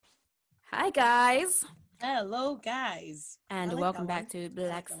Hi guys, Hello, guys. and I like welcome that back one. to I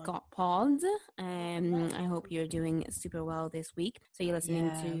like Black that one. Scott Pod. I hope you're doing super well this week. So you're listening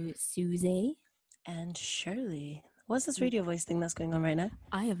Yeah. to Susie. And Shirley. What's this radio voice thing that's going on right now?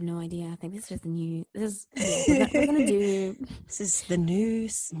 I have no idea. I think this is just a new. We're gonna do. This is the new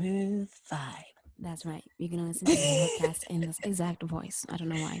smooth vibe. That's right. You're gonna listen to the podcast in this exact voice. I don't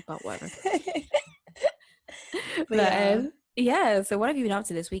know why, but whatever. But yeah. Yeah. So what have you been up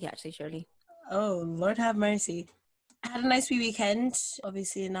to this week, actually, Shirley? Oh, Lord have mercy. I had a nice wee weekend.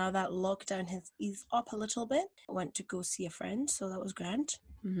 Obviously, now that lockdown has eased up a little bit, I went to go see a friend, so that was grand.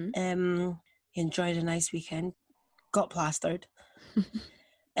 Mm-hmm. Enjoyed a nice weekend. Got plastered.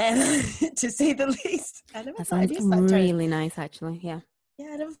 To say the least. I never That thought I'd sounds use that term. really nice, actually. Yeah.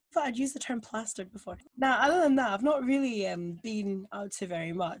 Yeah, I never thought I'd use the term plastered before. Now, other than that, I've not really been out to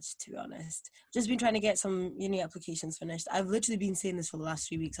very much, to be honest. Just been trying to get some uni applications finished. I've literally been saying this for the last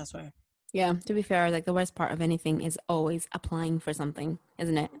 3 weeks, I swear. Yeah, to be fair, like the worst part of anything is always applying for something,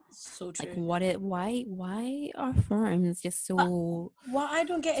 isn't it? So true. Like why are forms just so What I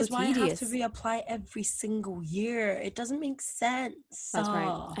don't get so is why I have to tedious? reapply every single year. It doesn't make sense. That's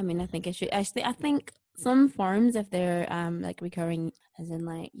right. I mean, I think it should actually. I think some forms, if they're like recurring, as in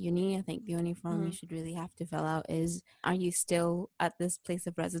like uni, I think the only form you should really have to fill out is: Are you still at this place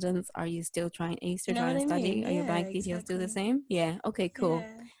of residence? Are you still trying? Are you still You know trying what to I study? mean? Are your Yeah, bank details still the exactly. same? Yeah. Okay. Cool.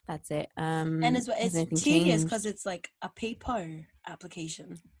 Yeah. That's it. And Has it's anything tedious because changed? it's like a paper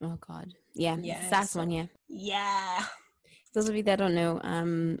application. Oh God. Yeah. It's the Yeah, SAS one. so Yeah. yeah. Those of you that don't know,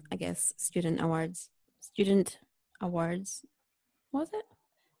 I guess student awards. Was it?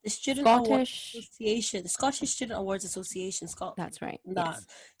 The Student Awards Scottish. Association, the Scottish Student Awards Association, Scott. That's right. Nah, Yes.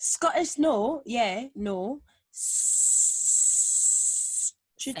 Scottish. No, yeah, no.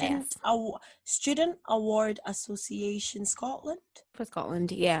 Student Award Association Scotland. For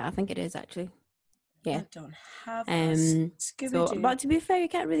Scotland. Yeah, I think it is actually. Yeah. I don't have a Scooby-Doo. But to be fair, you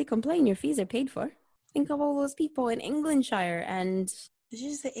can't really complain. Your fees are paid for. Think of all those people in Englandshire and Did you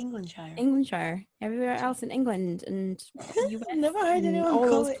just say Englandshire? everywhere else in England and US I've never heard and anyone all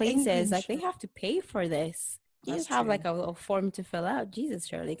call those it places. Like they Englandshire. have to pay for this. You That's just have true. like a little form to fill out. Jesus,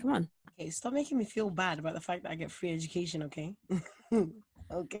 Shirley, come on. Okay, stop making me feel bad about the fact that I get free education, okay?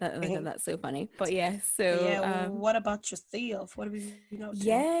 Okay. That's so funny. But yeah, what about yourself? What have you been up to?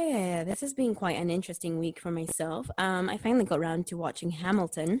 Yeah, this has been quite an interesting week for myself. I finally got around to watching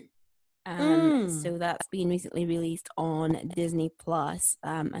Hamilton. So that's been recently released on Disney Plus,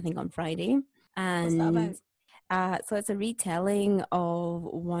 I think on Friday. What's that about? So it's a retelling of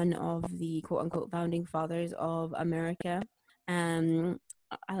one of the quote unquote founding fathers of America.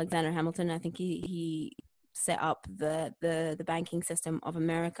 Alexander Hamilton, I think he set up the banking system of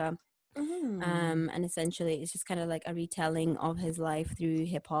America. And essentially it's just kind of like a retelling of his life through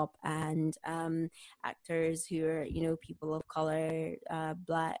hip hop and actors who are, people of color,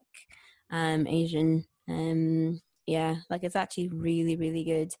 Black, Asian. Yeah, like it's actually really, really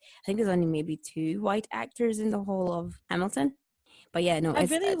good. I think there's only maybe 2 white actors in the whole of Hamilton. But yeah, no, I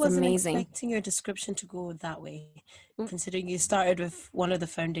really wasn't amazing. expecting your description to go that way, considering you started with one of the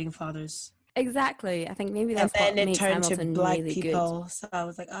founding fathers. Exactly. I think maybe that's and what then it makes turned Hamilton to Black really people. good. So I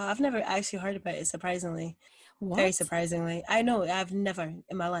was like, oh, I've never actually heard about it, surprisingly. What? Very surprisingly. I know, I've never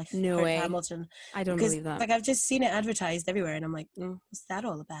in my life heard way. Hamilton. I don't because, believe that. Like, I've just seen it advertised everywhere, and I'm like, what's that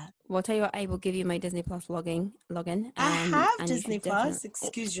all about? Well, I'll tell you what, I will give you my Disney Plus login. I have Disney Plus.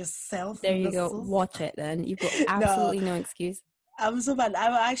 Excuse yourself. There you go. Watch it then. You've got absolutely no excuse. I'm so bad.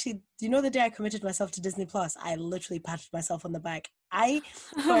 I actually, do you know the day I committed myself to Disney Plus, I literally patted myself on the back.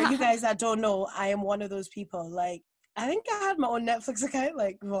 For you guys that don't know, I am one of those people. Like, I think I had my own Netflix account,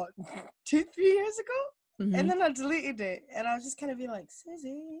 like, 2-3 years ago? Mm-hmm. And then I deleted it. And I was just kind of being like,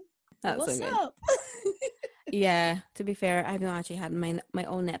 Susie, what's up? Yeah, to be fair, I've not actually had my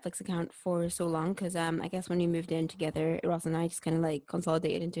own Netflix account for so long because I guess when we moved in together, Ross and I just kind of like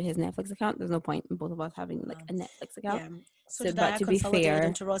consolidated into his Netflix account. There's no point in both of us having like a Netflix account. Yeah. So did I consolidated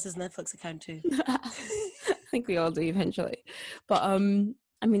into Ross's Netflix account too. I think we all do eventually. But I mean,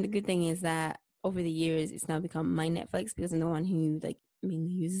 the good thing is that over the years, it's now become my Netflix because I'm the one who like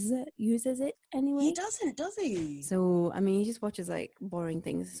mainly uses it anyway. He doesn't, does he? So I mean, he just watches like boring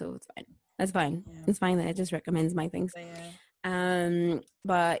things, so it's fine. That's fine. Yeah. It's fine that it just recommends my things. Yeah.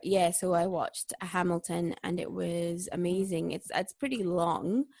 But yeah, so I watched Hamilton and it was amazing. It's pretty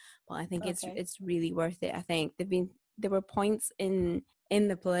long, but I think it's really worth it. I think there were points in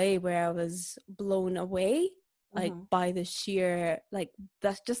the play where I was blown away, like by the sheer, like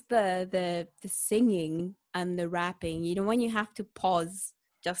that's just the singing and the rapping. You know, when you have to pause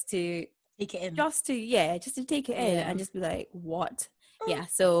just to take it in, just to take it in and just be like, what? Yeah,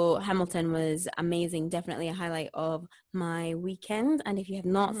 so Hamilton was amazing. Definitely a highlight of my weekend. And if you have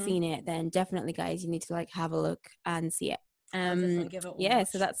not seen it, then definitely, guys, you need to like have a look and see it. I'll definitely give it a Yeah, watch.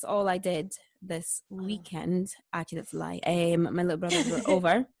 so that's all I did this weekend. Actually, that's a lie. My little brothers were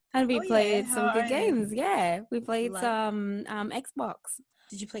over and we played some good games. Yeah, we played some Xbox.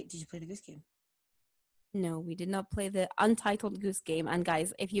 Did you play the Goose Game? No, we did not play the Untitled Goose Game. And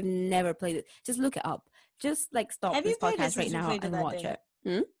guys, if you've never played it, just look it up. Just like stop this podcast right now and watch it.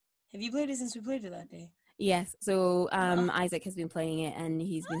 Have you played it since we played it that day? Yes. So Isaac has been playing it and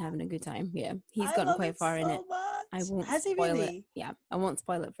he's been having a good time. Yeah, he's gotten quite far in it. I won't spoil it. Yeah, I won't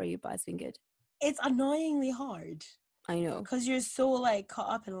spoil it for you, but it's been good. It's annoyingly hard. I know, because you're so like caught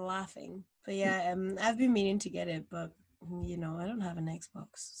up in laughing. But yeah, I've been meaning to get it, but you know, I don't have an Xbox,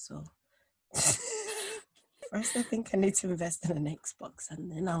 so first I think I need to invest in an Xbox,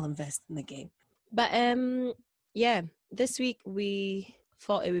 and then I'll invest in the game. But yeah, this week we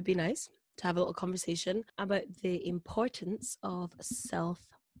thought it would be nice to have a little conversation about the importance of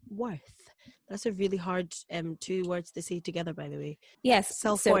self-worth. That's a really hard 2 words to say together, by the way. Yes,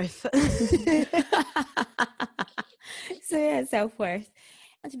 self-worth. So yeah, self-worth.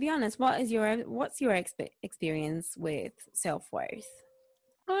 And to be honest, what's your experience with self-worth?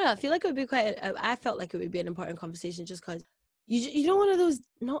 Oh, yeah, I feel like it would be I felt like it would be an important conversation just because you know, one of those,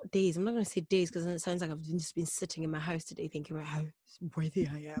 not days, I'm not going to say days because then it sounds like I've just been sitting in my house today thinking about how worthy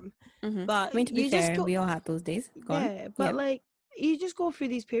I am. But I mean, to be fair, we all have those days. Like you just go through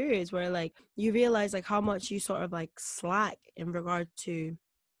these periods where like you realize like how much you sort of like slack in regard to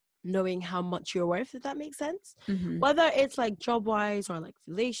knowing how much you're worth, if that makes sense. Whether it's like job wise or like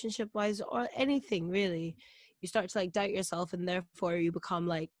relationship wise or anything really, you start to like doubt yourself, and therefore you become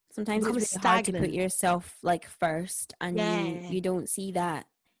like sometimes it's really hard to put yourself like first, and you don't see that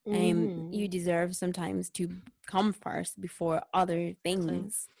you deserve sometimes to come first before other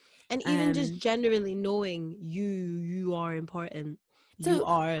things. And even just generally knowing you are important. So you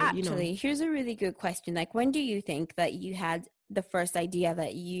are actually, you know. Here's a really good question. Like, when do you think that you had the first idea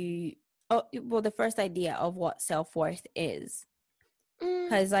that the first idea of what self-worth is?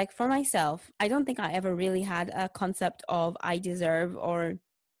 Because like for myself, I don't think I ever really had a concept of I deserve or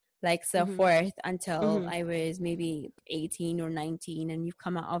like self-worth until I was maybe 18 or 19, and you've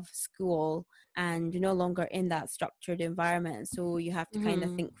come out of school and you're no longer in that structured environment, so you have to kind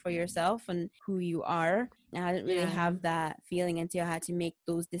of think for yourself and who you are. And I didn't really have that feeling until I had to make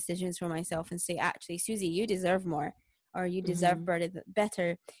those decisions for myself and say, actually, Susie, you deserve more, or you deserve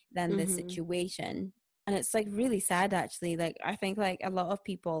better than this situation. And it's like really sad, actually. Like I think like a lot of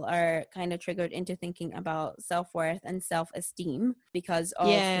people are kind of triggered into thinking about self-worth and self-esteem because of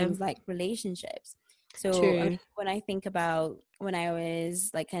things like relationships. So I mean, when I think about when I was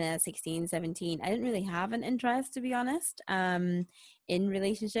like kind of 16, 17, I didn't really have an interest, to be honest, in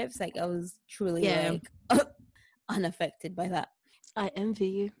relationships. Like I was truly like unaffected by that. I envy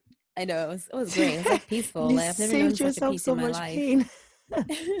you. I know, it was great. It was like peaceful. Like, I've never known such a peace in my life. Pain.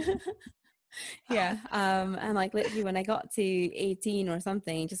 Yeah, and like literally when I got to 18 or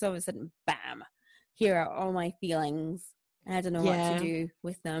something, just all of a sudden, bam, here are all my feelings, and I don't know what to do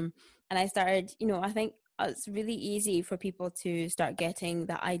with them. And I started, I think it's really easy for people to start getting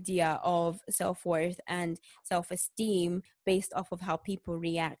the idea of self-worth and self-esteem based off of how people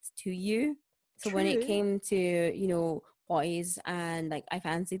react to you. So when it came to, boys and like I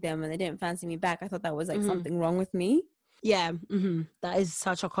fancied them and they didn't fancy me back, I thought that was like something wrong with me. Yeah, that is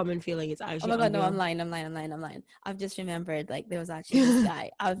such a common feeling. It's actually, oh my god, no, I'm lying. I've just remembered, like, there was actually this guy.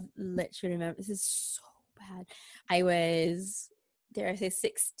 I've literally remembered. This is so bad. I was, dare I say,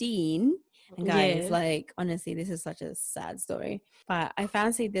 16, and guys, like, honestly, this is such a sad story, but I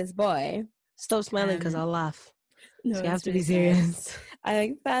fancied this boy. Stop smiling because I'll laugh. No, so you have to be serious. I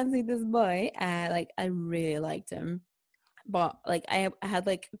like fancied this boy, and like I really liked him, but like I had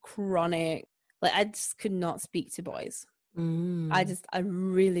like chronic, like I just could not speak to boys. I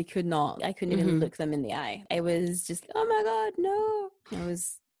really could not. I couldn't even look them in the eye. I was just, oh my god, no. It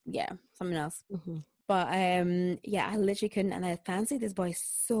was, something else. But I literally couldn't. And I fancied this boy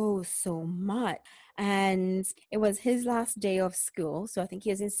so much. And it was his last day of school, so I think he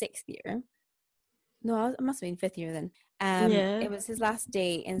was in 6th year. No, I must have been 5th year then. It was his last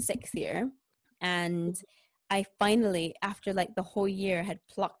day in 6th year, and I finally, after like the whole year, had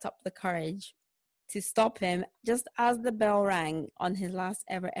plucked up the courage to stop him just as the bell rang on his last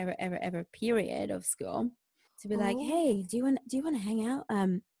ever period of school, to be like, hey, do you want to hang out at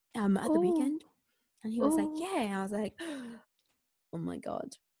the weekend? And he was like, yeah. And I was like, oh my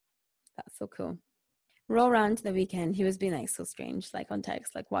god, that's so cool. Roll around to the weekend, he was being like so strange, like on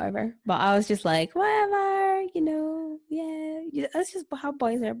text, like whatever, but I was just like, whatever, That's just how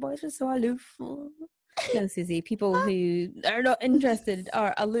boys are. Boys are so aloof. No, Susie, people who are not interested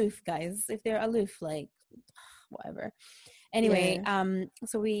are aloof, guys. If they're aloof, like, whatever. Anyway,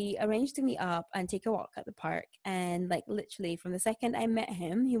 so we arranged to meet up and take a walk at the park. And like literally from the second I met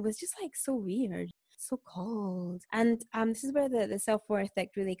him, he was just like so weird, so cold. And this is where the self-worth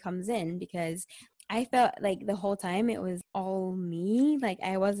like really comes in, because I felt like the whole time it was all me. Like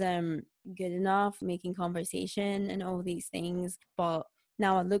I wasn't good enough making conversation and all these things. But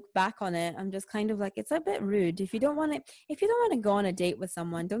now I look back on it, I'm just kind of like, it's a bit rude. If you don't want to go on a date with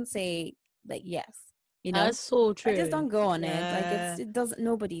someone, don't say like yes. You know, that's so true. I just don't go on it. Like it doesn't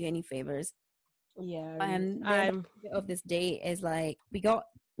nobody any favors. Yeah. The of this date is like we got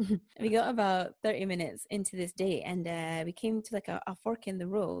about 30 minutes into this date, and we came to like a fork in the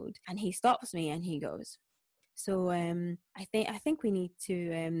road, and he stops me and he goes, so I think we need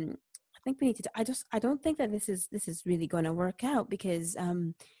to I don't think that this is really going to work out, because I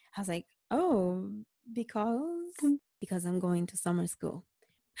was like, oh, because I'm going to summer school.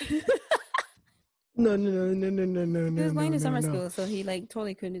 No. He was going to summer school, so he like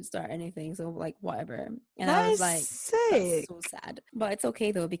totally couldn't start anything. So like whatever. And I was like, sick. That's so sad. But it's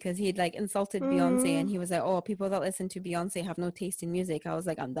okay though, because he'd like insulted Beyonce, and he was like, oh, people that listen to Beyonce have no taste in music. I was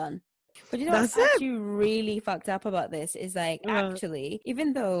like, I'm done. But you know what's actually really fucked up about this is like actually,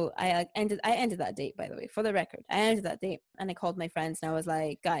 even though I ended that date, by the way, for the record, I ended that date and I called my friends and I was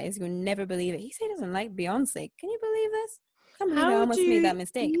like, guys, you'll never believe it. He said he doesn't like Beyonce. Can you believe this? I can't believe I almost made that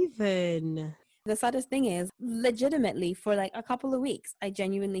mistake. Even the saddest thing is, legitimately, for like a couple of weeks, I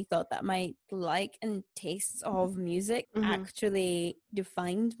genuinely thought that my like and tastes of music actually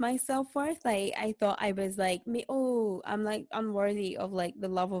defined my self-worth. Like I thought I was like, I'm like unworthy of like the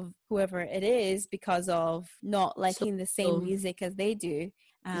love of whoever it is because of not liking the same music as they do.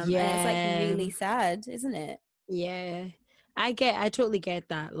 And it's like really sad, isn't it? Yeah, I totally get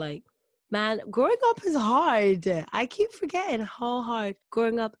that. Like, man, growing up is hard. I keep forgetting how hard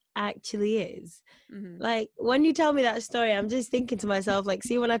growing up actually is. Like, when you tell me that story, I'm just thinking to myself, like,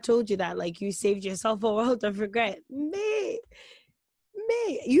 see, when I told you that, like, you saved yourself a world of regret. Mate,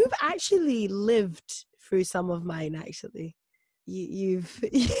 you've actually lived through some of mine, actually. You've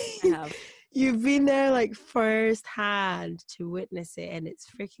you've been there like firsthand to witness it, and it's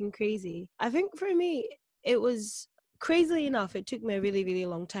freaking crazy. I think for me, it was crazily enough, it took me a really, really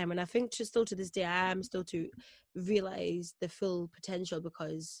long time, and I think still to this day, I am still to realize the full potential,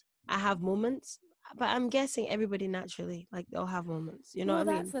 because I have moments, but I'm guessing everybody naturally, like, they'll have moments. You know what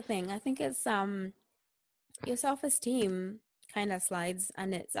I mean? That's the thing. I think it's your self-esteem kind of slides,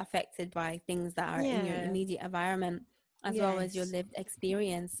 and it's affected by things that are in your immediate environment, as well as your lived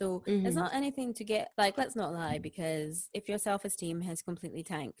experience. So it's not anything to get like, let's not lie, because if your self-esteem has completely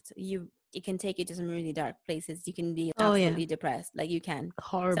tanked, it can take you to some really dark places. You can be absolutely depressed. Like you can.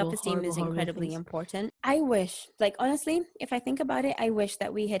 Self-esteem is incredibly important. I wish, like honestly, if I think about it, I wish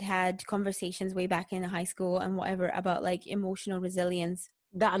that we had conversations way back in high school and whatever about like emotional resilience.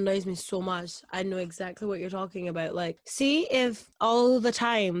 That annoys me so much. I know exactly what you're talking about. Like, see if all the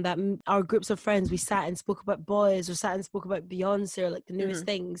time that our groups of friends, we sat and spoke about boys, or sat and spoke about Beyonce, or like the newest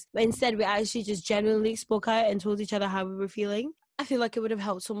things, but instead we actually just genuinely spoke out and told each other how we were feeling, I feel like it would have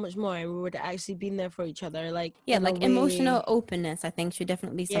helped so much more, and we would have actually been there for each other. Like, like emotional openness, I think, should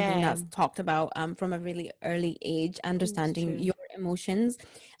definitely be something that's talked about from a really early age, understanding your emotions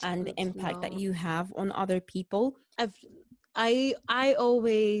and the impact that you have on other people. I feel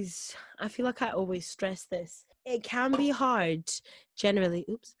like I always stress this. It can be hard, generally.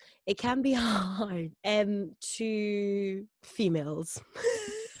 It can be hard to females.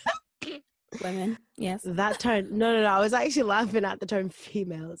 Women, yes. That term. No. I was actually laughing at the term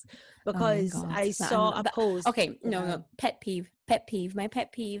females because I saw a post. Okay, no. Pet peeve. My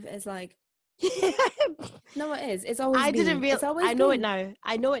pet peeve is like. No, it is. It's always. I didn't realize. I know it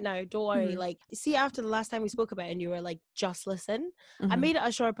now. Don't worry. Like, see, after the last time we spoke about it, and you were like, just listen. I made it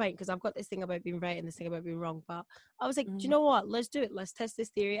a short point because I've got this thing about being right and this thing about being wrong. But I was like, do you know what? Let's do it. Let's test this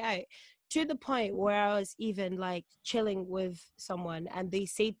theory out. To the point where I was even like chilling with someone, and they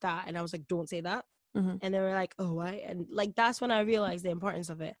said that, and I was like, don't say that. And they were like, oh, why? And like, that's when I realized the importance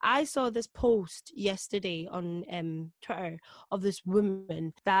of it. I saw this post yesterday on Twitter of this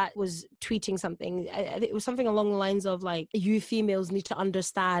woman that was tweeting something. It was something along the lines of like, you females need to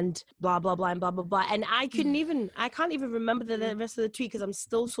understand blah, blah, blah, and blah, blah, blah. And I can't even remember the rest of the tweet because I'm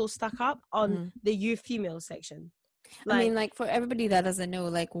still so stuck up on the you female section. Like, I mean, like, for everybody that doesn't know,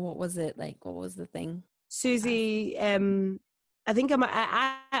 like, what was it? Like, what was the thing? Susie, I think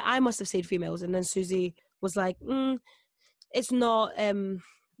I must have said females, and then Susie was like, it's not,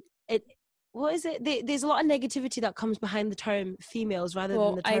 what is it? There's a lot of negativity that comes behind the term females rather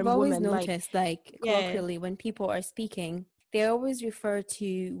than the term I've always women. noticed, like colloquially, when people are speaking, they always refer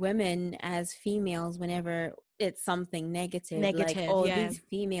to women as females whenever it's something negative. Like, oh, these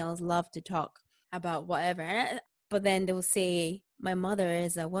females love to talk about whatever. But then they'll say, my mother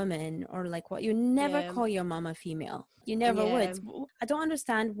is a woman, or like, what, you never call your mom a female. You never would. I don't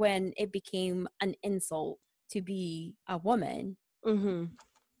understand when it became an insult to be a woman. Mm-hmm.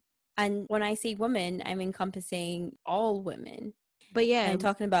 And when I say women, I'm encompassing all women. But yeah, I'm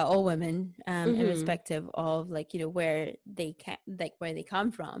talking about all women, irrespective of like, you know, where they where they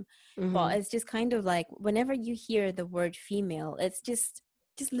come from. But it's just kind of like whenever you hear the word female, it's just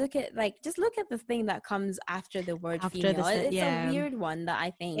look at the thing that comes after the word female. It's a weird one that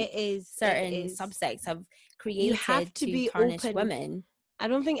I think it is certain subsects have created to tarnish women. I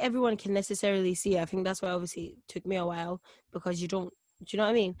don't think everyone can necessarily see it. I think that's why obviously it took me a while, because you don't. Do you know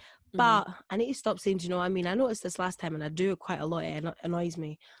what I mean? But I need to stop saying, do you know what I mean? I noticed this last time and I do it quite a lot. It annoys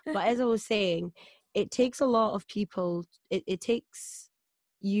me. But as I was saying, it takes a lot of people. It takes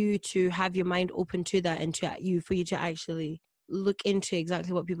you to have your mind open to that and for you to actually look into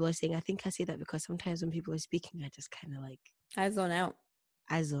exactly what people are saying. I think I say that because sometimes when people are speaking, I just kind of like... I zone out,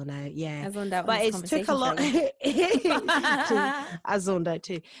 yeah. I zoned out. But it took a lot. I zoned out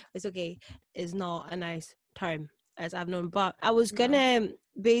too. It's okay. It's not a nice term, as I've known. But I was gonna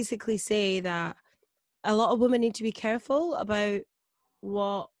basically say that a lot of women need to be careful about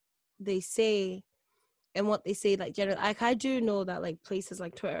what they say and what they say, like generally. Like, I do know that like places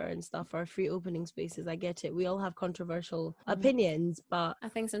like Twitter and stuff are free opening spaces. I get it. We all have controversial opinions, but I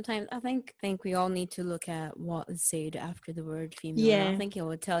think sometimes I think we all need to look at what is said after the word female. Yeah. I think it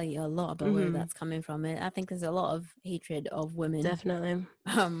will tell you a lot about where that's coming from. I think there's a lot of hatred of women, definitely,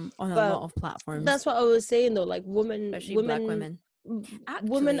 on a lot of platforms. That's what I was saying though. Like especially black women. Actually,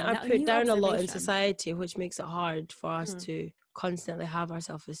 women are put down a lot in society, which makes it hard for us to constantly have our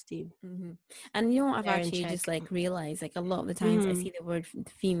self-esteem. And you know, I've actually just like realized, like a lot of the times I see the word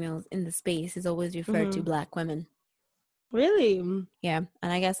females in the space is always referred to black women. Really? Yeah.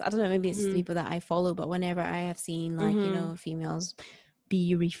 And I guess, I don't know, maybe it's just people that I follow, but whenever I have seen like, you know, females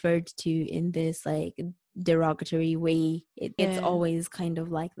be referred to in this like derogatory way, it's always kind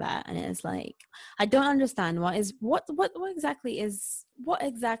of like that. And it's like, I don't understand what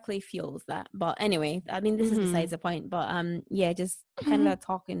exactly fuels that. But anyway, I mean, this is besides the point. But just kind of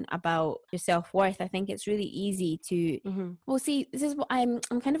talking about your self-worth, I think it's really easy to well, see, this is what I'm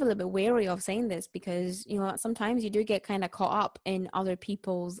kind of a little bit wary of saying this, because you know, sometimes you do get kind of caught up in other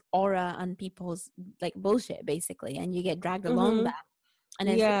people's aura and people's like bullshit basically, and you get dragged along that. And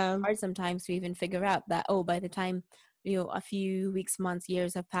it's hard sometimes to even figure out that, oh, by the time, you know, a few weeks, months,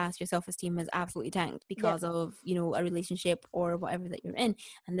 years have passed, your self-esteem is absolutely tanked because of, you know, a relationship or whatever that you're in.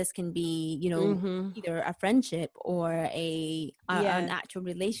 And this can be, you know, either a friendship or an actual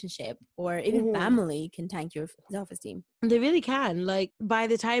relationship, or even family can tank your self-esteem. They really can. Like, by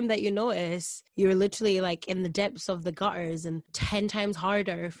the time that you notice, you're literally like in the depths of the gutters, and 10 times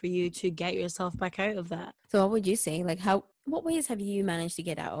harder for you to get yourself back out of that. So what would you say, like, what ways have you managed to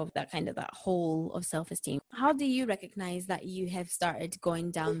get out of that kind of that hole of self-esteem? How do you recognize that you have started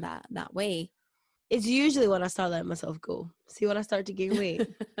going down that way? It's usually when I start letting myself go. See, when I start to gain weight.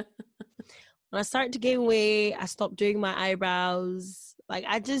 When I start to gain weight, I stop doing my eyebrows. Like,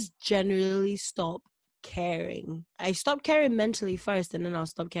 I just generally stop caring. I stop caring mentally first, and then I'll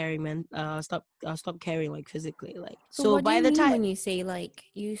stop caring I'll stop caring like physically. Like, so what by do you the time when you say like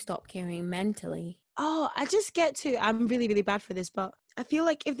you stop caring mentally? Oh, I just get to, I'm really, really bad for this, but I feel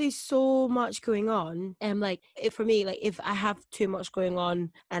like if there's so much going on, and like, for me, like if I have too much going on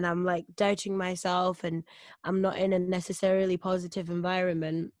and I'm like doubting myself and I'm not in a necessarily positive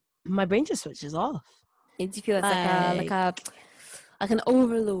environment, my brain just switches off. Do you feel it's like an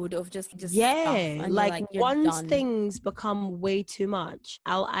overload of just stuff, like once things become way too much,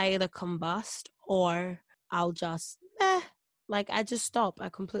 I'll either combust or I'll just like I just stop. I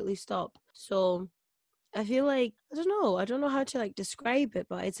completely stop. So I feel like I don't know how to like describe it,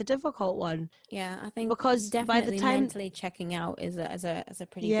 but it's a difficult one. Yeah, I think because definitely by the time mentally checking out is a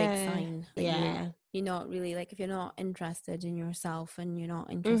pretty big sign that you're not really, like, if you're not interested in yourself and you're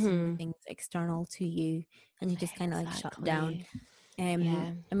not interested in things external to you, and you just kind of like shut down. I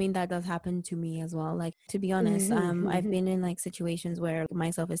mean, that does happen to me as well. Like, to be honest, I've been in like situations where my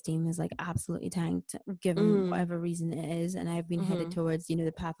self-esteem is like absolutely tanked, given whatever reason it is, and I've been headed towards, you know,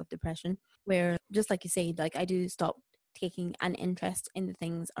 the path of depression, where just like you say, like I do stop taking an interest in the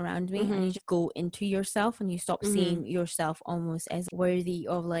things around me, and you just go into yourself, and you stop seeing yourself almost as worthy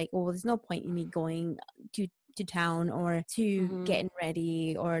of like, oh, well, there's no point in me going to to town or to getting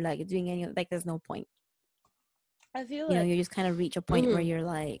ready or like doing any, like there's no point. I feel you know, you just kind of reach a point where you're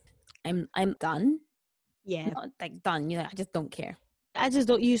like, I'm done. Yeah. Not like done. You're like, I just don't care.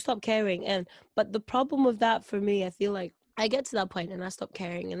 You stop caring. But the problem with that for me, I feel like I get to that point and I stop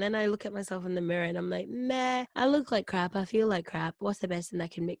caring. And then I look at myself in the mirror and I'm like, meh, I look like crap. I feel like crap. What's the best thing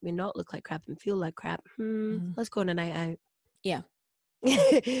that can make me not look like crap and feel like crap? Let's go on a night out. Yeah.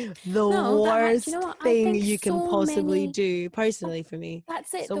 Worst thing you can possibly do, personally, for me.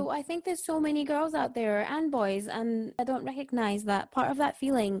 That's it, though. I think there's so many girls out there and boys, and I don't recognize that part of that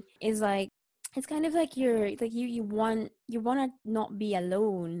feeling is like, it's kind of like you want to not be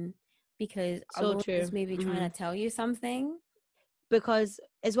alone, because alone is maybe trying to tell you something. Because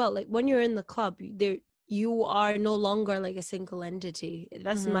as well, like when you're in the club, you are no longer like a single entity.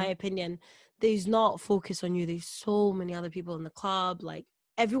 That's my opinion. There's not focus on you. There's so many other people in the club. Like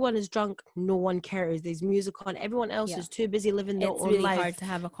everyone is drunk. No one cares. There's music on. Everyone else is too busy living their own really life. Hard to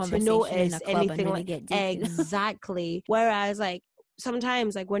have a conversation in a club anything and really get deep. Exactly. Whereas like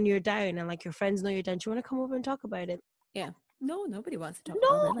sometimes like when you're down and like your friends know you're down, do you want to come over and talk about it? Yeah. No, nobody wants to talk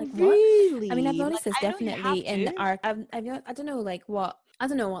about it. Like, really. What? I mean, I've noticed this definitely in our. I don't know, like what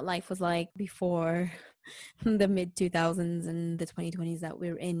life was like before the mid 2000s and the 2020s that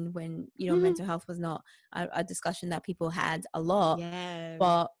we're in, when mental health was not a discussion that people had a lot. Yeah.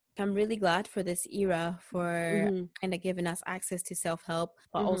 But I'm really glad for this era for kind of giving us access to self-help,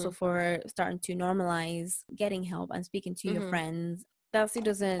 but also for starting to normalize getting help and speaking to your friends. That also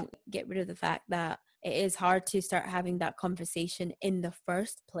doesn't get rid of the fact that it is hard to start having that conversation in the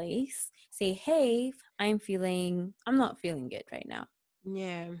first place. Say, hey, I'm not feeling good right now.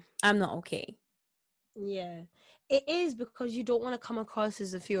 Yeah. I'm not okay. Yeah. It is, because you don't want to come across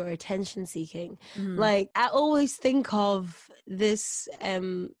as if you're attention seeking. Like I always think of this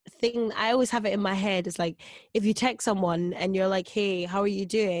thing, I always have it in my head. It's like if you text someone and you're like, hey, how are you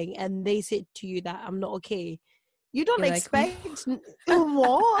doing? And they say to you that I'm not okay. You don't expect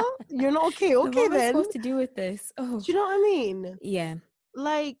what? You're not okay. Okay, what am I supposed to do with this? Oh, do you know what I mean? Yeah.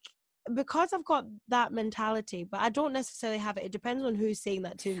 Like, because I've got that mentality, but I don't necessarily have it. It depends on who's saying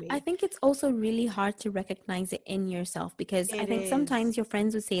that to me. I think it's also really hard to recognize it in yourself, because I think sometimes your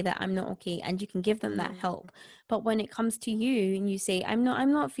friends would say that I'm not okay, and you can give them that help. But when it comes to you and you say I'm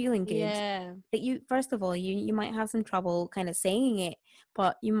not feeling good, that you, first of all, you might have some trouble kind of saying it,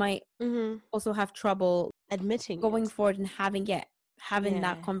 but you might also have trouble admitting going forward and having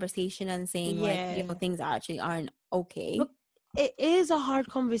that conversation and saying like, things actually aren't okay. Look, it is a hard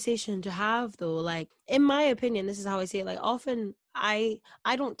conversation to have, though. Like, in my opinion, this is how I see it. Like, often I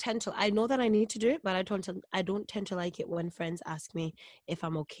don't tend to, I know that I need to do it, but I don't tend to like it when friends ask me if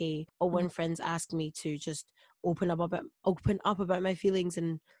I'm okay, or when friends ask me to just open up about my feelings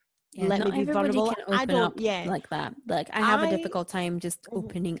and let me be vulnerable. I don't like that. Like, I have a difficult time just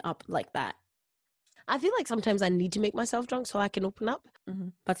opening up like that. I feel like sometimes I need to make myself drunk so I can open up,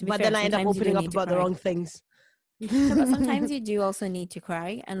 but then I end up opening up about the wrong things. But sometimes you do also need to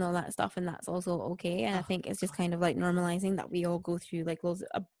cry and all that stuff, and that's also okay. And I think it's just kind of like normalizing that we all go through like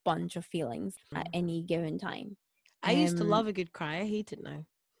a bunch of feelings at any given time. I used to love a good cry. I hate it now.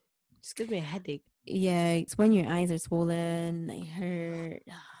 It just gives me a headache. Yeah, it's when your eyes are swollen, they hurt.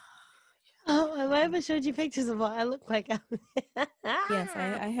 Oh, have I ever showed you pictures of what I look like? Yes,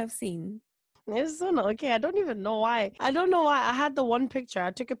 I have seen. It's so not okay. I don't even know why. I don't know why. I had the one picture. I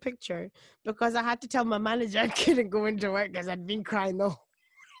took a picture because I had to tell my manager I couldn't go into work because I'd been crying though.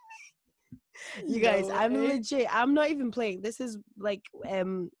 You guys, I'm legit. I'm not even playing. This is like,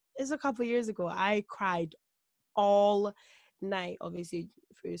 it's a couple of years ago. I cried all night, obviously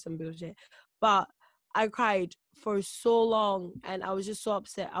for some bullshit, but I cried for so long and I was just so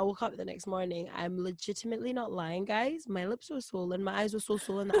upset. I woke up the next morning. I'm legitimately not lying, guys. My lips were swollen. My eyes were so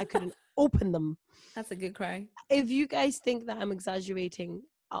swollen that I couldn't open them. That's a good cry. If you guys think that I'm exaggerating,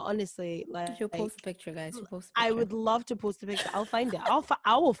 honestly, like, you'll post a picture, guys. I would love to post a picture. I'll find it.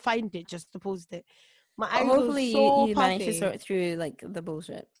 I will find it just to post it. My eyes hopefully were so you managed to sort through like the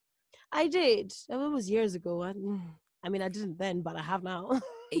bullshit. I did. It was years ago. I mean, I didn't then, but I have now.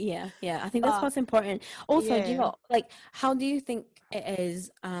 Yeah. I think that's what's important. Also, do you know, like, how do you think it is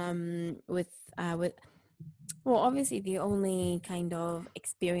with well, obviously the only kind of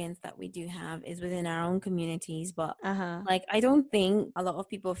experience that we do have is within our own communities, but like, I don't think a lot of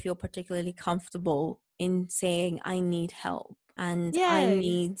people feel particularly comfortable in saying I need help and I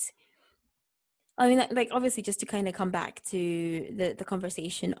need, I mean, like obviously, just to kind of come back to the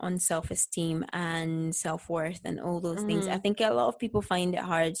conversation on self-esteem and self-worth and all those things, I think a lot of people find it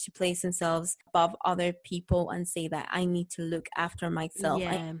hard to place themselves above other people and say that I need to look after myself,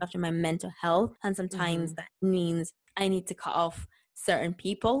 I look after my mental health, and sometimes that means I need to cut off certain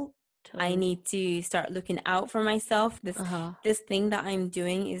people. I need to start looking out for myself. This thing that I'm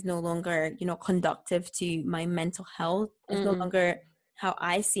doing is no longer, conductive to my mental health. It's no longer how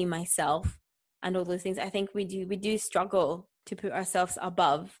I see myself and all those things. I think we do struggle to put ourselves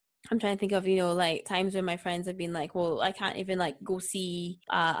above. I'm trying to think of, like times when my friends have been like, well, I can't even like go see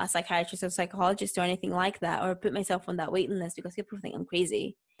a psychiatrist or psychologist or anything like that, or put myself on that waiting list because people think I'm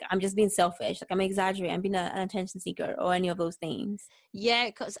crazy. I'm just being selfish. Like I'm exaggerating. I'm being an attention seeker or any of those things. Yeah,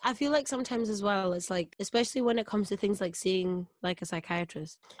 because I feel like sometimes as well, it's like, especially when it comes to things like seeing like a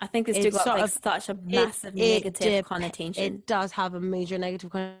psychiatrist. I think it's still got like such a massive negative connotation. It does have a major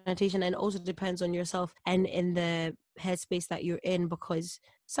negative connotation, and also depends on yourself and in the headspace that you're in, because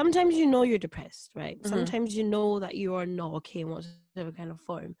sometimes you're depressed, right? Sometimes that you are not okay in whatever kind of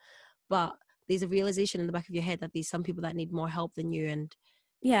form, but there's a realization in the back of your head that there's some people that need more help than you, and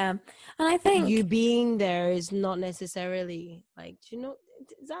and I think you being there is not necessarily like, does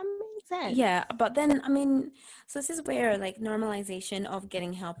that make sense? Yeah, but then, I mean, so this is where like normalization of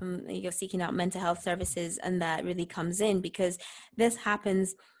getting help and you're seeking out mental health services, and that really comes in, because this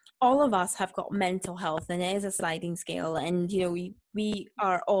happens. All of us have got mental health, and it is a sliding scale, and we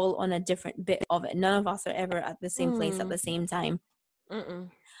are all on a different bit of it. None of us are ever at the same place at the same time. And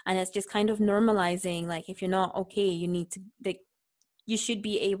it's just kind of normalizing, like, if you're not okay, you need to, like, you should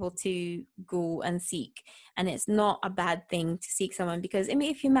be able to go and seek, and it's not a bad thing to seek someone, because I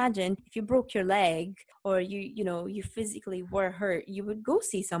mean, if you imagine if you broke your leg or you physically were hurt, you would go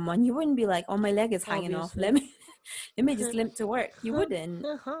see someone. You wouldn't be like, oh, my leg is hanging off, let me just limp to work. You wouldn't.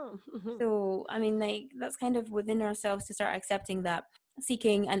 So I mean, like, that's kind of within ourselves to start accepting that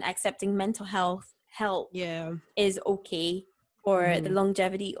seeking and accepting mental health help is okay for the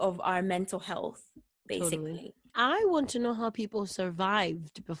longevity of our mental health, basically. I want to know how people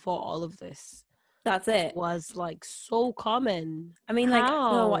survived before all of this. That's it. Was like so common. I mean, like, I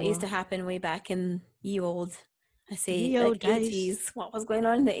don't know what used to happen way back in the old, like 80s. What was going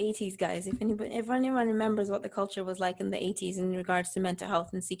on in the 80s, guys? If anyone remembers what the culture was like in the 80s in regards to mental health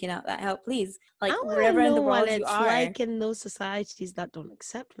and seeking out that help, please, like, wherever in the world you are. Like in those societies that don't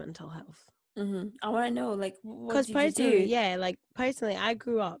accept mental health. I want to know, like, what did you do? Yeah, like personally, I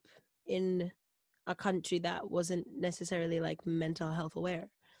grew up in a country that wasn't necessarily like mental health aware.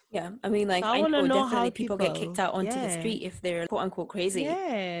 Yeah, I mean, like, so I know definitely how people get kicked out onto the street if they're quote unquote crazy.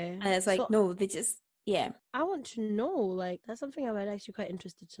 Yeah, and it's like, no, they just I want to know, like, that's something I'm actually quite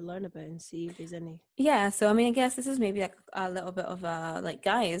interested to learn about and see if there's any. Yeah, so I mean, I guess this is maybe like a little bit of like,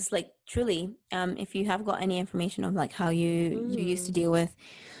 guys, like, truly, if you have got any information on like how you used to deal with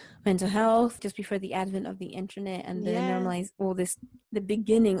mental health just before the advent of the internet and the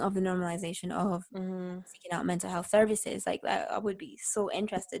beginning of the normalization of seeking out mental health services, like, I would be so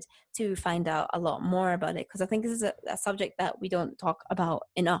interested to find out a lot more about it, because I think this is a subject that we don't talk about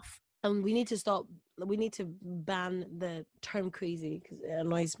enough. And we need to ban the term crazy, because it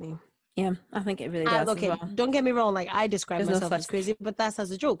annoys me. Yeah, I think it really does. Okay, as well. Don't get me wrong. Like, I describe myself as crazy, but that's as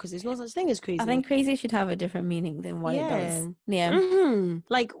a joke, because there's no such thing as crazy. I think crazy should have a different meaning than what it does. Yeah.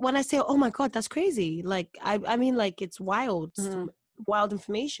 Like, when I say, "Oh my God, that's crazy," like I mean, like, it's wild, wild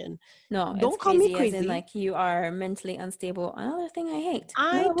information. No, don't call me crazy. As in, like, you are mentally unstable. Another thing I hate.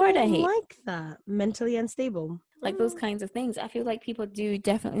 I don't like that. Mentally unstable. Like those kinds of things. I feel like people do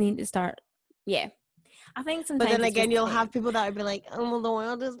definitely need to start. Yeah. I think sometimes. But then again, you'll have people that would be like, "Oh, well, the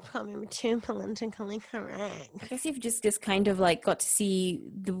world is becoming too politically correct." I guess you've just kind of like got to see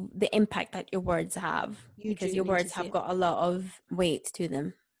the impact that your words have, because your words have got a lot of weight to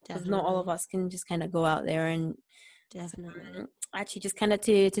them. Because not all of us can just kind of go out there and actually just kind of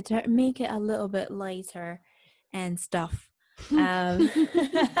to make it a little bit lighter and stuff. How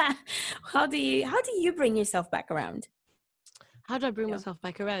do you bring yourself back around? How do I bring myself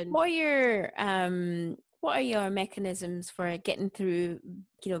back around? What are your mechanisms for getting through,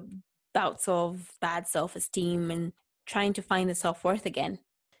 bouts of bad self-esteem and trying to find the self-worth again?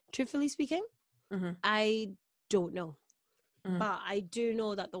 Truthfully speaking, I don't know. But I do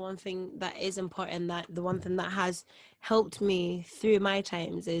know that the one thing that is important, that the one thing that has helped me through my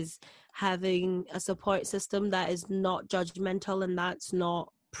times, is having a support system that is not judgmental and that's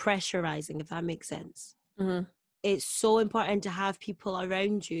not pressurizing, if that makes sense. it's so important to have people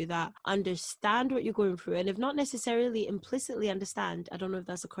around you that understand what you're going through, and if not necessarily implicitly understand, I don't know if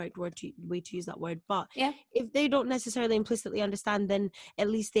that's the correct way to use that word, but if they don't necessarily implicitly understand, then at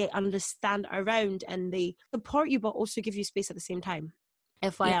least they understand around and they support you, but also give you space at the same time.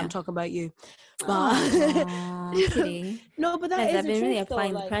 If I am talking about you, but no, but that is I've been really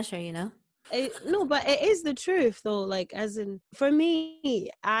applying the pressure, you know. No, but it is the truth though. Like, as in, for me,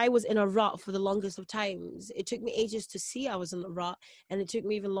 I was in a rut for the longest of times. It took me ages to see I was in a rut, and it took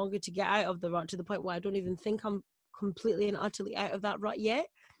me even longer to get out of the rut, to the point where I don't even think I'm completely and utterly out of that rut yet.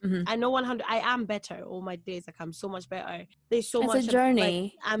 I know 100. I am better all my days. Like, I'm so much better. There's so much. It's a journey.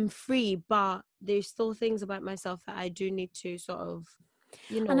 Like, I'm free, but there's still things about myself that I do need to sort of,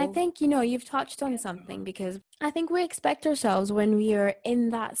 you know. And I think, you know, you've touched on something, because I think we expect ourselves when we are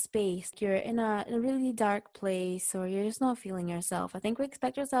in that space, you're in a really dark place, or you're just not feeling yourself. I think we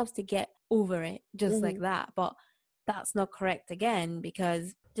expect ourselves to get over it just like that. But that's not correct again,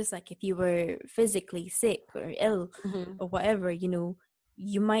 because just like if you were physically sick or ill or whatever, you know,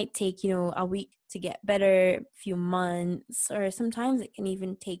 you might take, you know, a week to get better, a few months, or sometimes it can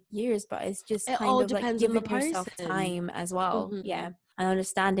even take years, but it's just kind of like giving yourself time as well. And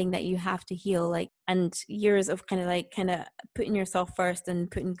understanding that you have to heal, like, and years of kind of putting yourself first and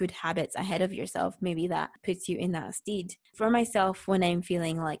putting good habits ahead of yourself, maybe that puts you in that state. For myself, when I'm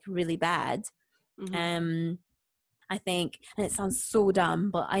feeling like really bad, I think, and it sounds so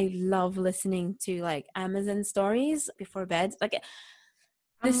dumb, but I love listening to like Amazon stories before bed. Like,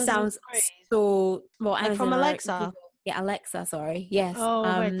 this sounds so well, like from Alexa. Alexa, sorry. Yes.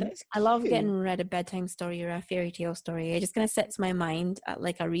 I love getting read a bedtime story or a fairy tale story. It just kind of sets my mind at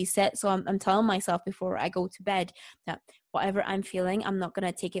like a reset. So I'm telling myself before I go to bed that whatever I'm feeling, I'm not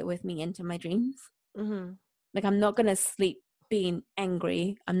going to take it with me into my dreams. Like, I'm not going to sleep being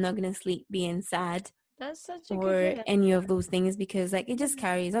angry. I'm not going to sleep being sad. That's such a or any of those things, because like it just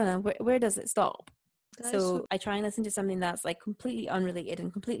carries on. Where does it stop? So I try and listen to something that's like completely unrelated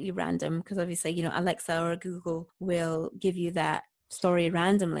and completely random, because obviously, you know, Alexa or Google will give you that story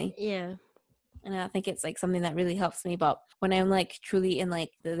randomly. And I think it's like something that really helps me. But when I'm like truly in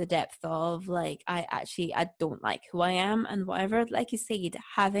like the depth of like, I don't like who I am and whatever, like you said,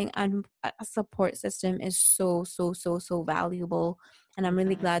 having a support system is so valuable. And I'm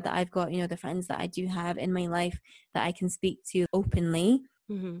really glad that I've got, you know, the friends that I do have in my life that I can speak to openly.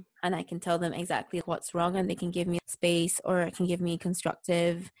 And I can tell them exactly what's wrong, and they can give me space or can give me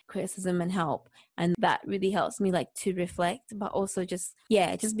constructive criticism and help. And that really helps me like to reflect, but also just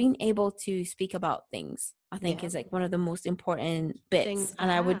being able to speak about things, I think is like one of the most important bits. And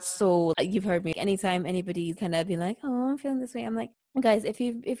I would you've heard me, anytime anybody kind of be like, oh, I'm feeling this way, I'm like, guys, if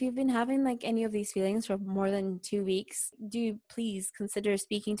you've been having like any of these feelings for more than 2 weeks, do please consider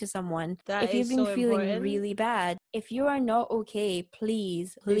speaking to someone. If you've been feeling really bad, if you are not okay,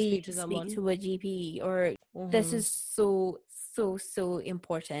 please speak to a GP, or this is so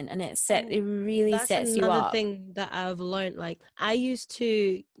important, and it really sets you up. That's another thing that I've learned. Like, I used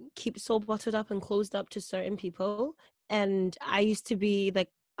to keep so bottled up and closed up to certain people, and I used to be like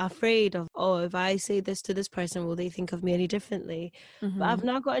afraid of, oh, if I say this to this person, will they think of me any differently? But I've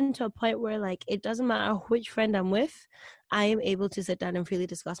now gotten to a point where like, it doesn't matter which friend I'm with, I am able to sit down and freely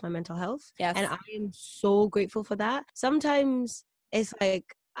discuss my mental health. And I am so grateful for that. Sometimes it's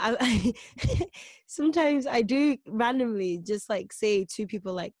like, sometimes I do randomly just like say to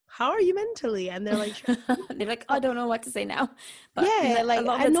people like, how are you mentally? And they're like they're like, I don't know what to say now. But like, a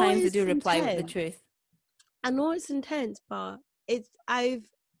lot of the times they do reply with the truth. I know it's intense, but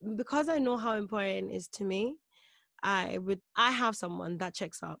because I know how important it is to me, I have someone that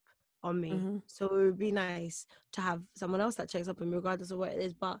checks up on me. So it would be nice to have someone else that checks up on me regardless of what it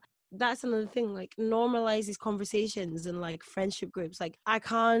is. But that's another thing, like, normalize these conversations and like friendship groups. Like, I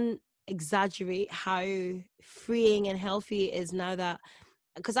can't exaggerate how freeing and healthy it is now that,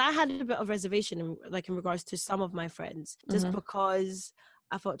 because I had a bit of reservation in regards to some of my friends, just because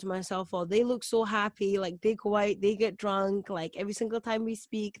I thought to myself, oh, they look so happy, like they go out, they get drunk, like every single time we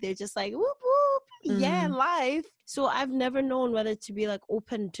speak, they're just like, whoop, whoop, yeah, life. So I've never known whether to be like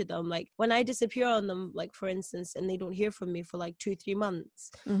open to them. Like, when I disappear on them, like for instance, and they don't hear from me for like 2-3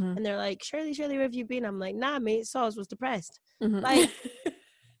 months, and they're like, Shirley, where have you been? I'm like, nah, mate, so I was depressed. Like,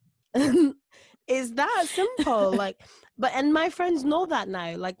 it's that simple. Like, and my friends know that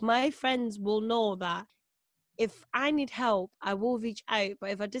now. Like, my friends will know that if I need help, I will reach out. But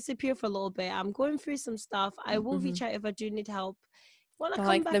if I disappear for a little bit, I'm going through some stuff, I will reach out if I do need help. When I come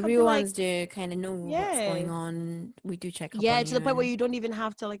like back, the real ones do kind of know what's going on. We do check up on to the point where you don't even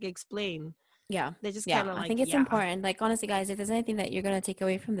have to like explain. They just kind of like, I think it's important. Like, honestly, guys, if there's anything that you're going to take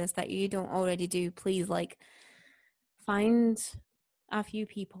away from this that you don't already do, please, like, find a few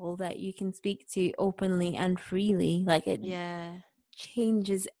people that you can speak to openly and freely. Like it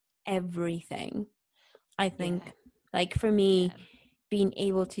changes everything. I think, like for me, being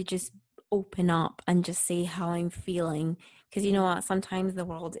able to just open up and just say how I'm feeling, because you know what, sometimes the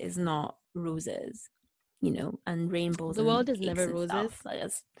world is not roses, you know, and rainbows. The world is never roses. Stuff. Like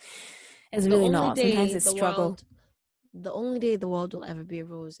it's really not. Sometimes it's struggle. The only day the world will ever be a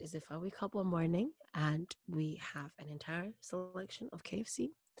rose is if I wake up one morning and we have an entire selection of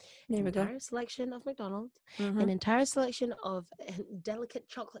KFC, an entire selection of McDonald's, an entire selection of delicate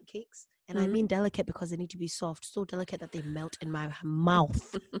chocolate cakes. And I mean delicate because they need to be soft, so delicate that they melt in my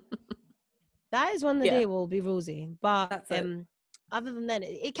mouth. That is when the day will be rosy. But other than that,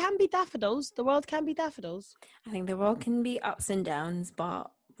 it can be daffodils. The world can be daffodils. I think the world can be ups and downs, but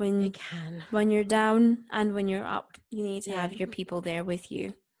when you're down and when you're up, you need to have your people there with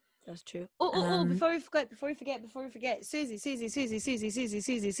you. That's true. Before we forget,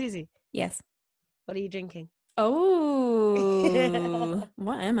 Susie. Yes. What are you drinking? Oh,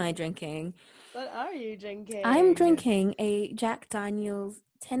 what am I drinking? What are you drinking? I'm drinking a Jack Daniel's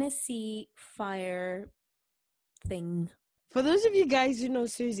Tennessee Fire thing. For those of you guys who know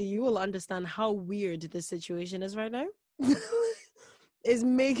Susie, you will understand how weird this situation is right now. It's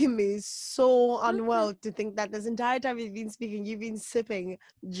making me so unwell to think that this entire time you've been speaking, you've been sipping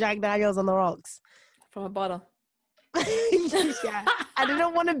Jack Daniel's on the rocks. From a bottle. Yeah. I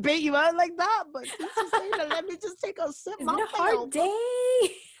didn't want to bait you out like that, but let me just take a sip. It's been a hard day.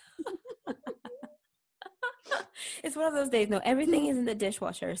 It's one of those days. No, everything is in the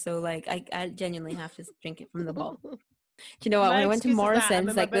dishwasher, so like I genuinely have to drink it from the bottle. Do you know what? When I went to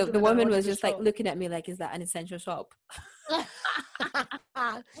Morrison's, like the woman was just like looking at me like, "Is that an essential shop?"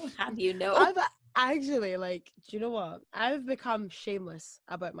 Have you know? I've actually, like, do you know what? I've become shameless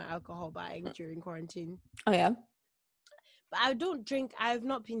about my alcohol buying during quarantine. Oh yeah. But I don't drink. I've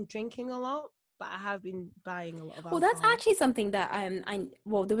not been drinking a lot, but I have been buying a lot of alcohol. Well, that's actually something that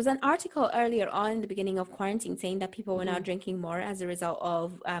there was an article earlier on in the beginning of quarantine saying that people were now drinking more as a result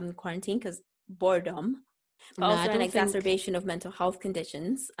of quarantine because boredom, but also an exacerbation of mental health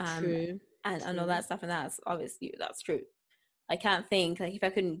conditions. True. And all that stuff, and that's obviously that's true. I can't think, like, if I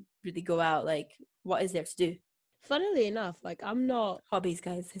couldn't really go out, like, what is there to do? Funnily enough, like, I'm not... Hobbies,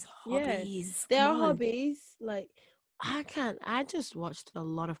 guys. His hobbies. Yeah, there are hobbies. Like, I just watched a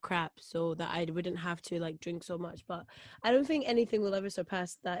lot of crap so that I wouldn't have to, like, drink so much. But I don't think anything will ever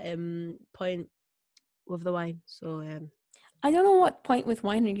surpass that point with the wine. So, I don't know what point with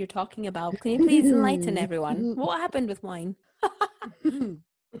wine you're talking about. Can you please enlighten everyone? What happened with wine?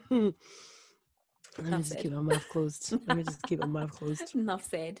 Let me just keep my mouth closed. Enough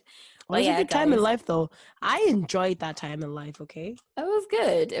said. Well, it was a good time in life, though. I enjoyed that time in life, okay?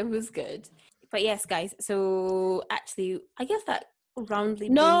 It was good. But yes, guys, so actually, I guess that roundly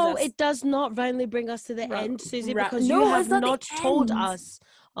it does not roundly bring us to the end, Susie, because you have not told us.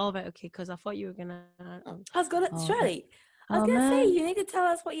 Oh, right, okay, because I thought you were going to... I was going to... Shirley, I was going to say, you need to tell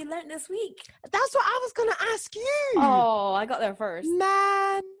us what you learned this week. That's what I was going to ask you. Oh, I got there first.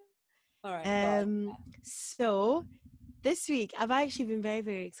 Man. All right. So this week, I've actually been very,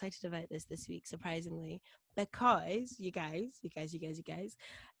 very excited about this week, surprisingly, because you guys. So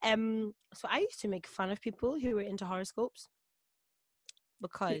I used to make fun of people who were into horoscopes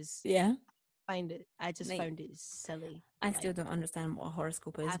because I just found it silly. I still don't understand what a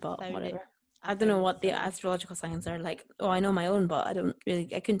horoscope is, but whatever. I don't know what the astrological signs are like. Oh, I know my own, but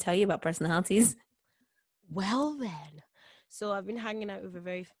I couldn't tell you about personalities. Well then, so I've been hanging out with a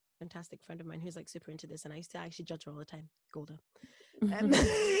very fantastic friend of mine who's like super into this, and I used to actually judge her all the time, Golda.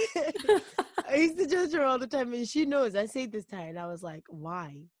 I used to judge her all the time, and she knows. I say this to her, and I was like,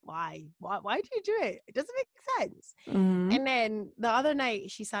 why do you do it? It doesn't make sense. And then the other night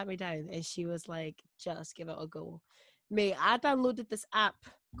she sat me down and she was like, just give it a go. Mate, I downloaded this app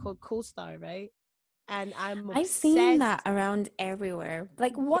called CoStar, right? And I've seen that around everywhere.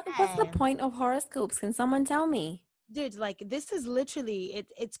 Like, what's the point of horoscopes? Can someone tell me? Dude, like, this is literally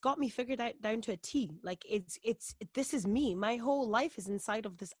it's got me figured out down to a T. Like, this is me. My whole life is inside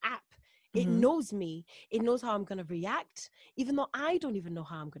of this app. It knows me. It knows how I'm gonna react, even though I don't even know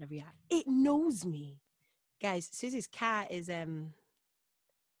how I'm gonna react. It knows me. Guys, Susie's cat is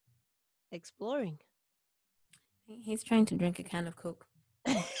exploring. He's trying to drink a can of Coke.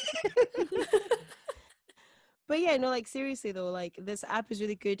 But yeah, no, like, seriously though, like, this app is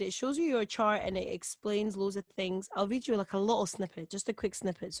really good. It shows you your chart and it explains loads of things. I'll read you like a little snippet, just a quick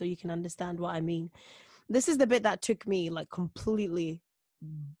snippet, so you can understand what I mean. This is the bit that took me like completely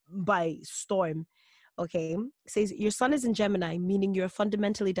by storm. Okay, it says your sun is in Gemini, meaning you're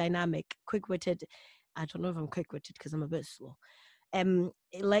fundamentally dynamic, quick-witted, I don't know if I'm quick-witted because I'm a bit slow.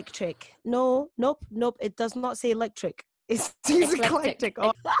 Electric. Nope. It does not say electric. It's eclectic.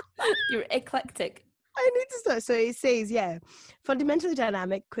 Oh. You're eclectic. I need to start. So it says, fundamentally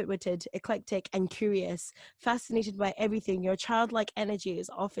dynamic, quick-witted, eclectic, and curious, fascinated by everything. Your childlike energy is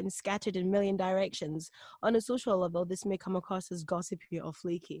often scattered in a million directions. On a social level, this may come across as gossipy or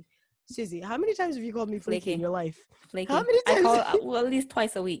flaky. Susie, how many times have you called me flaky in your life? Flaky. How many times? I call at least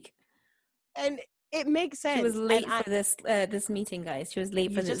twice a week. And it makes sense. She was late for this meeting, guys. She was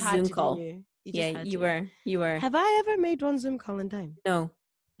late for this Zoom call. You were. Have I ever made one Zoom call in time? No.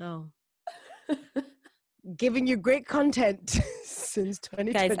 Giving you great content since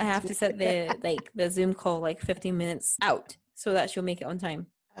 2020. Guys, I have to set the Zoom call 15 minutes out so that she'll make it on time.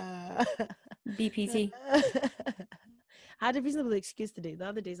 BPT. I had a reasonable excuse today. The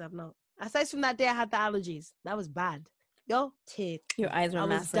other days I've not. Aside from that day, I had the allergies. That was bad. Your eyes were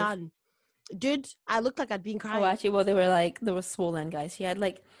massive. I was done. Dude, I looked like I'd been crying. Oh, actually, well, they were swollen, guys. She was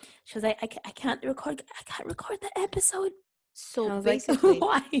like, I can't record the episode. So basically,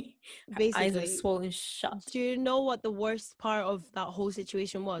 why? Basically, eyes are swollen shut. Do you know what the worst part of that whole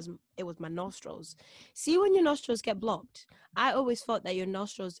situation was? It was my nostrils. See, when your nostrils get blocked, I always thought that your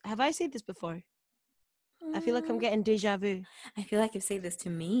nostrils. Have I said this before? I feel like I'm getting deja vu. I feel like you've said this to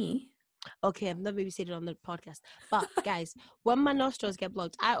me. Okay, I've never maybe said it on the podcast. But guys, when my nostrils get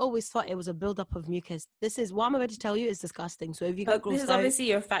blocked, I always thought it was a buildup of mucus. This is what I'm about to tell you is disgusting. So if you get grossed this is obviously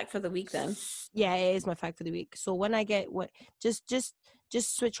your fact for the week, then. Yeah, it is my fact for the week. So when I get just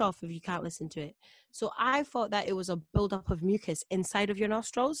switch off if you can't listen to it. So I thought that it was a buildup of mucus inside of your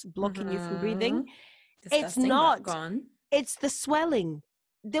nostrils, blocking you from breathing. Disgusting, it's not. Gone. It's the swelling.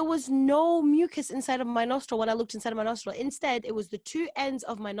 There was no mucus inside of my nostril when I looked inside of my nostril. Instead, it was the two ends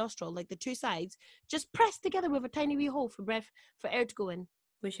of my nostril, like the two sides, just pressed together with a tiny wee hole for air to go in.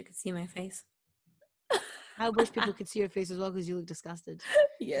 Wish you could see my face. I wish people could see your face as well because you look disgusted.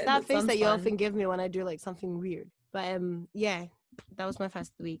 Yeah, that face that you often give me when I do something weird. But yeah, that was my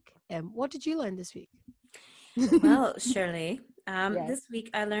fast of the week. What did you learn this week? Well, Shirley, yes. This week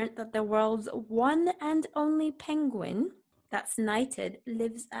I learned that the world's one and only penguin that's knighted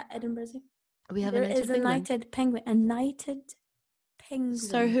lives at Edinburgh Zoo. There is a knighted penguin. A knighted penguin.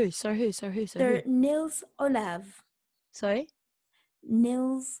 Sir who? They're Nils Olav. Sorry?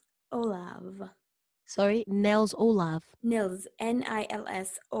 Nils Olav. Sorry? Nils Olav. Nils, Nilsolav,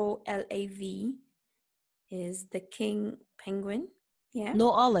 is the king penguin. Yeah. No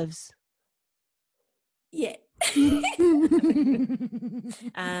olives. Yeah.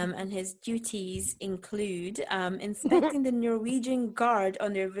 And his duties include inspecting the Norwegian Guard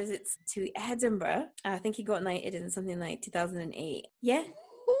on their visits to Edinburgh. I think he got knighted in something like 2008. Yeah.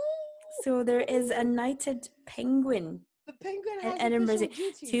 So there is a knighted penguin. The penguin has Edinburgh.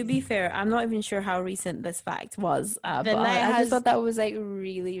 To be fair, I'm not even sure how recent this fact was. But I just thought that was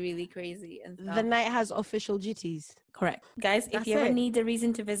really, really crazy. And the knight has official duties. Correct. Guys, if you ever need a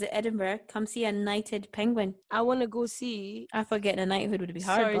reason to visit Edinburgh, come see a knighted penguin. I want to go see. I thought getting a knighthood would be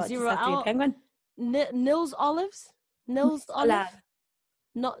hard, but just have to be a penguin. Nils Olives? Nils Olav?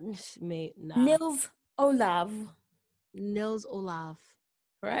 Not, mate, nah. Nils Olav. Nils Olav.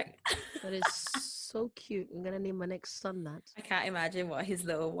 Correct. That is so cute. I'm going to name my next son that. I can't imagine what his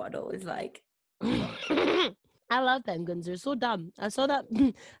little waddle is like. I love penguins. They're so dumb. I saw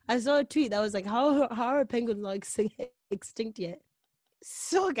a tweet that was like, how are penguins not extinct yet?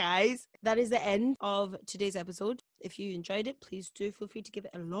 So guys, that is the end of today's episode. If you enjoyed it, please do feel free to give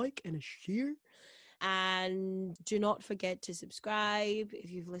it a like and a share. And do not forget to subscribe.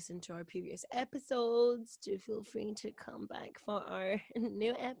 If you've listened to our previous episodes, do feel free to come back for our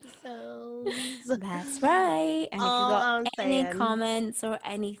new episodes. That's right. And if you got any comments or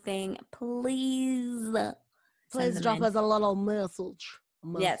anything, please drop us a little message.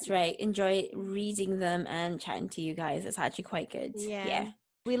 That's right. Enjoy reading them and chatting to you guys. It's actually quite good. Yeah.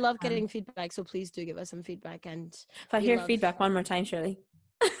 We love getting feedback, so please do give us some feedback. And if I hear feedback one more time, Shirley.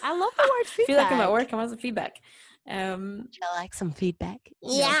 I love the word feedback. I feel like I'm at work. I want some feedback. Would you like some feedback?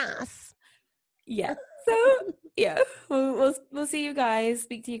 Yes. Yeah. So yeah, we'll see you guys.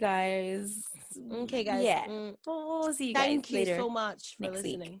 Speak to you guys. Okay, guys. Yeah. We'll see you guys later. Thank you so much for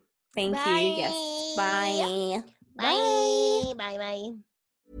listening. Week. Thank you. Yes. Bye. Bye. Bye. Bye.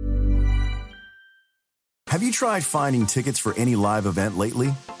 Have you tried finding tickets for any live event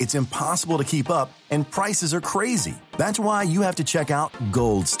lately? It's impossible to keep up, and prices are crazy. That's why you have to check out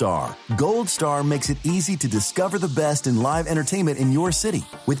Gold Star. Gold Star makes it easy to discover the best in live entertainment in your city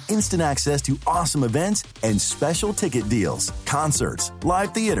with instant access to awesome events and special ticket deals. Concerts,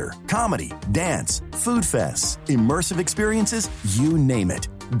 live theater, comedy, dance, food fests, immersive experiences, you name it.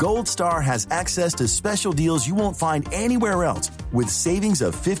 Gold Star has access to special deals you won't find anywhere else with savings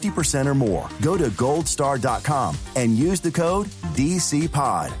of 50% or more. Go to goldstar.com and use the code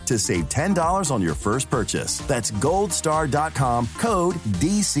DCPOD to save $10 on your first purchase. That's goldstar.com, code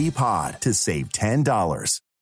DCPOD to save $10.